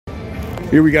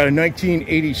Here we got a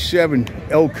 1987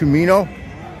 El Camino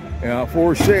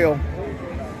for sale.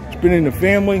 It's been in the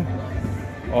family.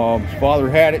 His father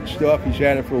had it and stuff. He's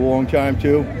had it for a long time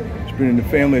too. It's been in the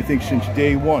family, I think, since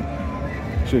day one.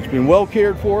 So it's been well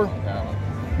cared for.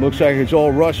 Looks like it's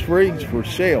all rust free. It's for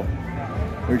sale.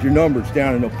 There's your number. It's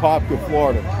down in Apopka,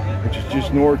 Florida, which is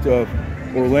just north of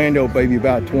Orlando, maybe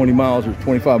about 20 miles or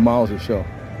 25 miles or so.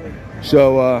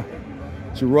 So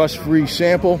it's a rust-free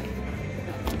sample.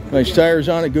 Nice tires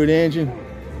on it, good engine.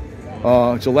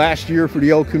 It's the last year for the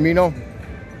El Camino.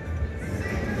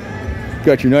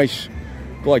 Got your nice,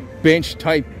 like,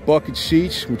 bench-type bucket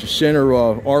seats with your center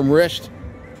armrest.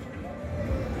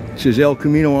 It says El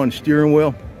Camino on the steering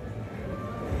wheel.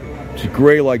 It's a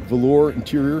gray, like, velour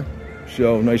interior,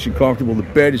 so nice and comfortable. The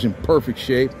bed is in perfect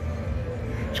shape.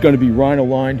 It's going to be rhino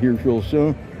lined here real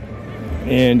soon,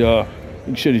 and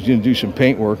he said he's going to do some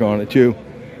paint work on it too.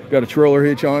 Got a trailer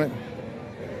hitch on it.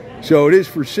 So it is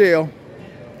for sale.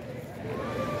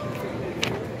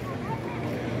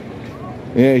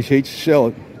 Yeah, he hates to sell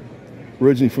it.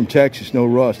 Originally from Texas, no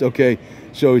rust. Okay,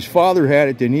 so his father had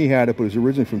it, then he had it, but it was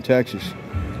originally from Texas.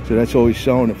 So that's all he's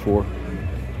selling it for.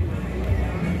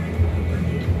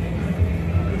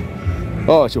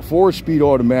 Oh, it's a 4-speed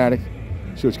automatic.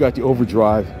 So it's got the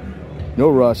overdrive, no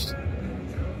rust,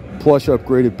 plush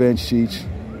upgraded bench seats,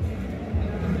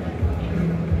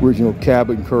 original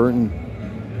cabin curtain,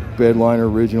 bed liner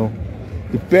original.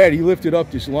 The bed, he lifted up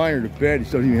this liner, the bed, it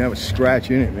doesn't even have a scratch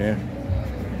in it, man.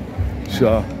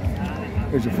 So,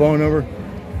 there's a phone number.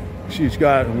 See, it's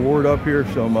got an award up here,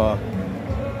 some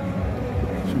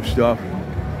stuff.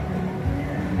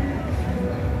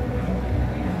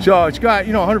 So, it's got,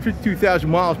 152,000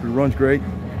 miles, but it runs great.